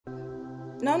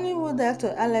Nollywood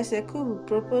actor Alex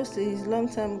proposed to his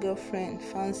longtime girlfriend,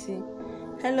 Fancy.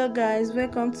 Hello guys,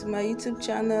 welcome to my YouTube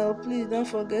channel. Please don't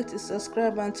forget to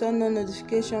subscribe and turn on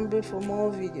notification bell for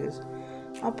more videos.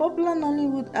 A popular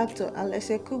Nollywood actor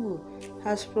Alex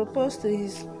has proposed to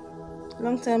his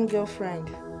longtime girlfriend,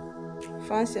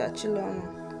 Fancy Achilonu.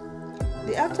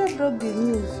 The actor broke the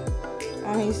news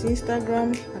on his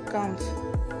Instagram account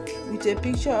with a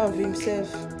picture of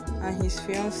himself and his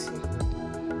fiancée.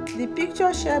 The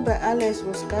picture shared by Alex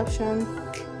was captioned,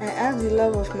 "I asked the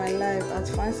love of my life at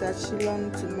Fancy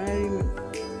Achilonu to marry me."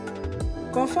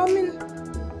 Confirming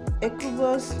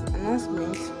Ekubo's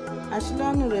announcement,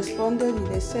 Achilonu responded in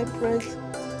a separate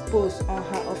post on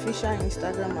her official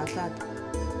Instagram account,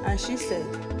 and she said,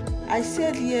 "I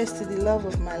said yes to the love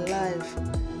of my life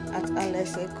at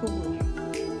Alex Ekubo.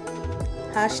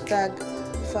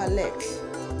 #Falex.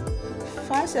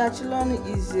 Fancy Achilonu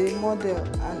is a model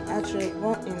and actress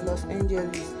born in Los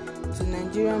Angeles to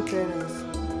Nigerian parents.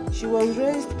 She was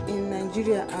raised in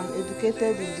Nigeria and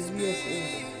educated in the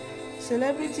USA.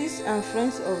 Celebrities and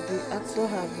friends of the actor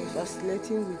have been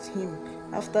fascinating with him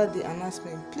after the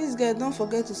announcement. Please guys, don't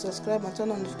forget to subscribe and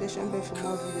turn on the notification bell for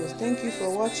more videos. Thank you for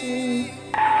watching.